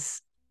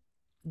because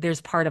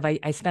there's part of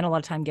I spent a lot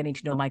of time getting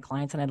to know my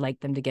clients and I'd like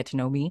them to get to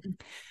know me.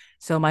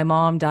 So my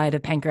mom died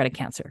of pancreatic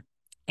cancer.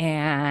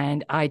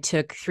 And I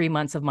took 3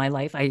 months of my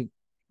life. I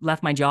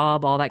left my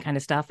job, all that kind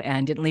of stuff,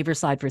 and didn't leave her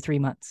side for 3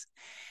 months.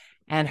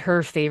 And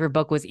her favorite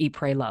book was Eat,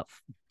 Pray, Love.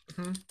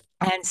 Mm-hmm.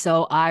 And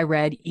so I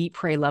read Eat,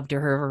 Pray, Love to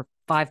her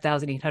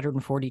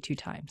 5,842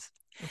 times.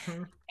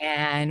 Mm-hmm.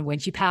 And when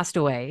she passed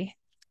away,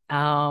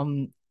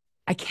 um,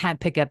 I can't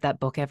pick up that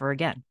book ever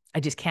again. I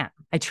just can't.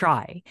 I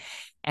try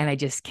and I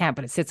just can't,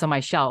 but it sits on my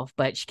shelf.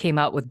 But she came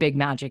out with Big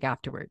Magic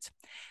afterwards.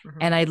 Mm-hmm.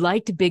 And I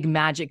liked Big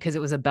Magic because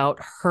it was about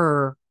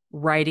her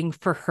writing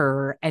for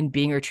her and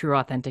being her true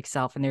authentic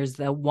self. And there's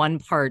the one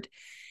part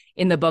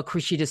in the book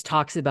where she just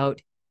talks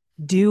about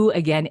do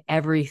again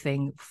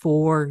everything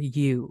for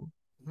you.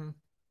 Mm-hmm.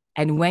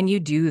 And when you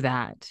do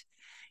that,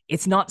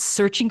 it's not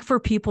searching for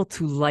people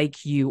to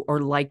like you or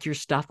like your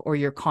stuff or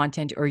your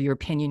content or your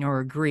opinion or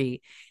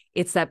agree.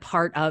 It's that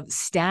part of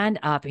stand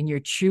up in your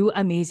true,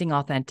 amazing,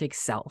 authentic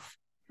self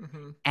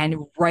Mm-hmm. and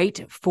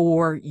write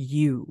for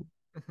you.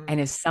 Mm-hmm. And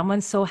if someone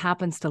so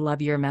happens to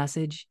love your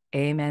message,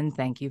 amen.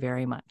 Thank you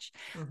very much.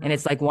 And Mm-hmm.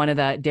 it's like one of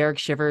the Derek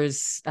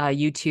Shivers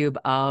YouTube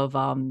of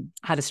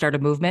how to start a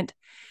movement.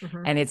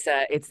 Mm-hmm. And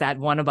it's that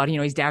one about,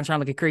 he's dancing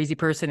around like a crazy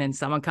person and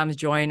someone comes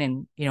join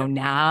and, Yep.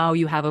 now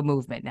you have a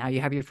movement. Now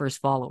you have your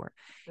first follower.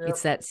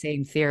 It's Yep. that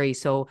same theory.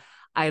 So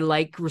I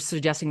like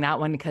suggesting that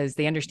one because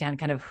they understand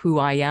kind of who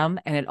I am.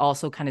 And it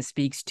also kind of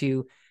speaks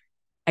to,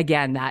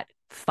 again, that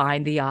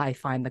find the I,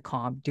 find the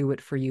calm, do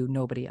it for you,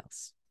 nobody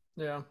else.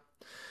 Yeah.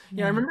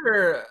 Yeah, I Yeah.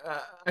 remember,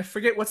 I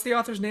forget, what's the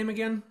author's name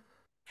again?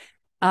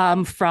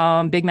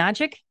 From Big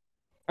Magic,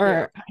 Yeah.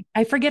 or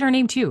I forget her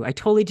name too. I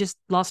totally just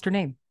lost her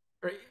name.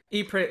 Or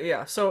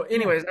yeah. So, Yeah.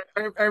 anyways,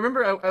 I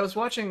remember I was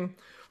watching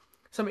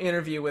some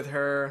interview with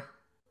her,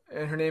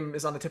 and her name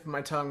is on the tip of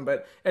my tongue.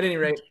 But at any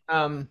rate,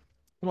 I'm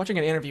watching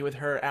an interview with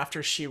her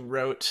after she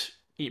wrote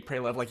Eat, Pray,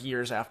 Love, like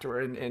years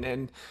afterward,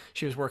 and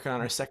she was working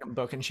on her second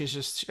book, and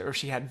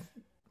she had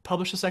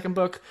published a second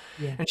book,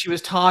 Yeah. and she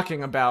was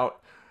talking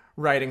about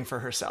writing for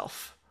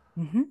herself.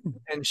 Hmm.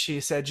 And she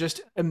said,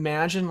 just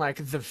imagine like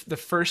the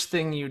first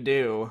thing you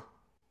do,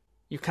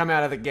 you come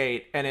out of the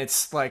gate and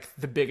it's like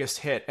the biggest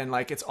hit and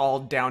like it's all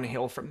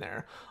downhill from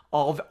there.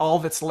 All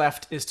that's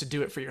left is to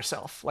do it for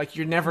yourself. Like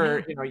you're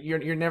never, Yeah.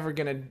 you're never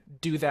going to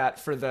do that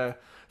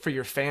for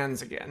your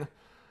fans again.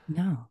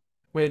 No.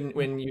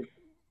 When you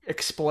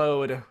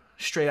explode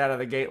straight out of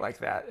the gate like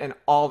that and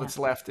all Yeah. that's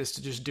left is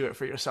to just do it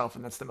for yourself,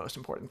 and that's the most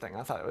important thing.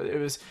 I thought it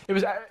was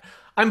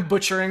I'm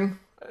butchering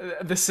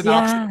the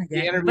synopsis of Yeah. the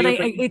Yeah. But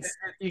interview, but it's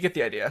you get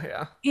the idea.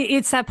 Yeah.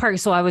 it's that part.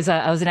 So I was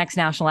an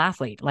ex-national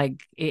athlete.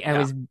 Like I Yeah.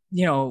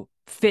 was,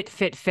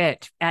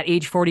 fit. At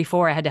age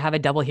 44, I had to have a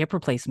double hip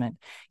replacement,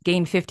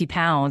 gain 50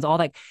 pounds, all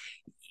that.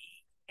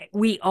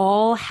 We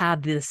all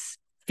have this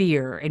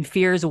fear, and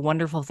fear is a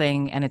wonderful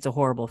thing and it's a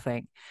horrible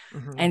thing.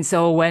 Hmm. And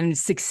so when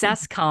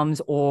success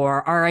comes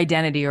or our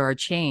identity or our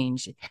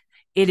change,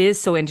 it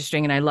is so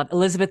interesting. And I love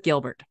Elizabeth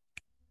Gilbert.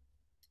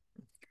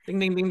 Ding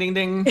ding ding ding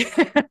ding.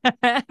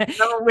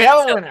 No, we have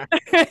a So winner.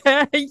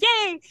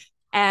 yay.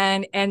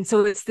 And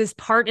so it's this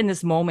part in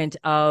this moment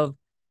of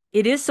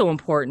it is so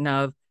important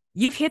of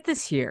you've hit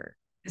this here.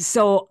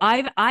 So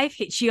I've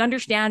hit, she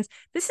understands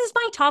this is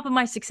my top of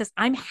my success.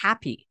 I'm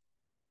happy,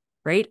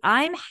 right?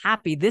 I'm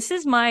happy. This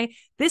is my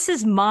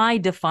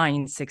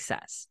defined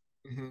success.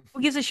 Hmm.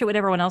 Who gives a shit what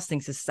everyone else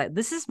thinks is success?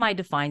 This is my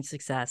defined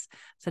success.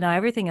 So now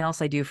everything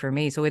else I do for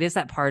me. So it is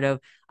that part of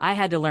I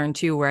had to learn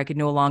too, where I could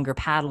no longer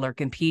paddle or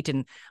compete,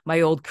 and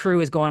my old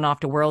crew is going off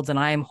to Worlds, and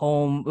I am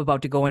home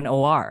about to go in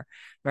OR,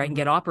 right, and Hmm.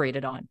 get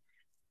operated on.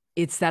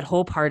 It's that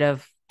whole part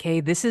of okay,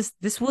 this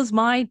was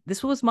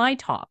my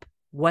top.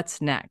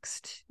 What's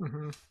next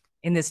Hmm.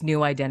 in this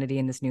new identity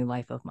in this new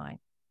life of mine?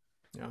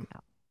 Yeah. Yeah,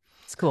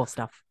 it's cool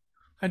stuff.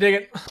 I dig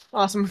it.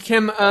 Awesome.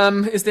 Kim,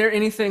 is there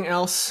anything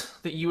else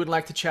that you would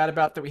like to chat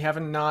about that we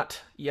haven't not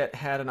yet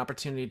had an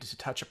opportunity to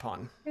touch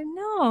upon?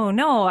 No,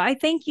 no, I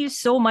thank you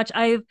so much.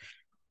 I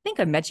think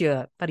I met you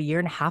about a year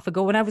and a half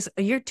ago when I was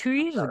a year, 2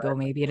 years All ago, right.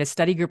 maybe in a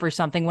study group or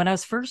something when I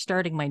was first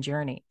starting my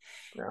journey.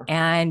 Yeah.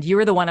 And you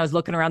were the one I was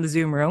looking around the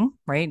Zoom room,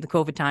 right? The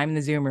COVID time in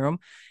the Zoom room.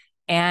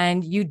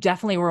 And you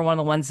definitely were one of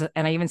the ones,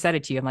 and I even said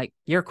it to you. I'm like,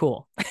 you're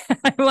cool.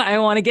 I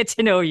want to get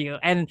to know you.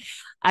 And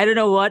I don't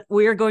know what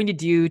we're going to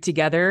do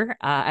together.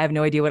 I have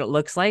no idea what it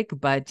looks like,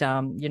 but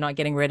you're not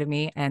getting rid of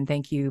me. And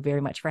thank you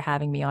very much for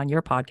having me on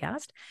your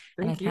podcast.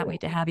 And I Thank can't you.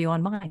 wait to have you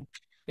on mine.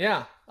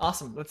 Yeah,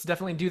 awesome. Let's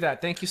definitely do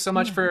that. Thank you so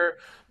much Yeah. for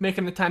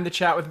making the time to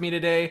chat with me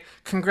today.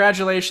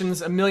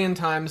 Congratulations a million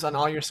times on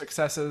all your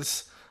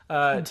successes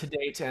Thank to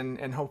date,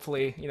 and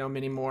hopefully,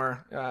 many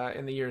more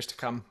in the years to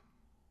come.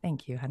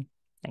 Thank you, hun.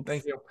 Thank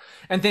Thanks. you.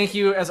 And thank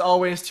you, as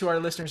always, to our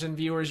listeners and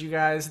viewers, you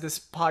guys. This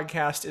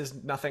podcast is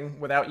nothing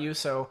without you.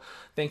 So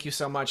thank you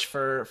so much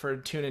for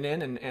tuning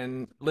in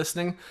and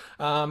listening.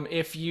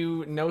 If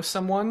you know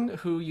someone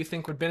who you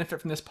think would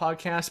benefit from this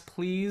podcast,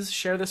 please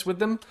share this with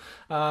them.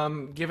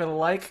 Give it a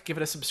like, give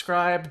it a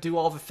subscribe, do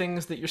all the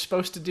things that you're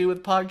supposed to do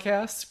with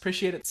podcasts.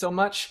 Appreciate it so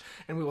much.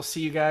 And we will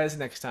see you guys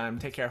next time.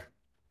 Take care.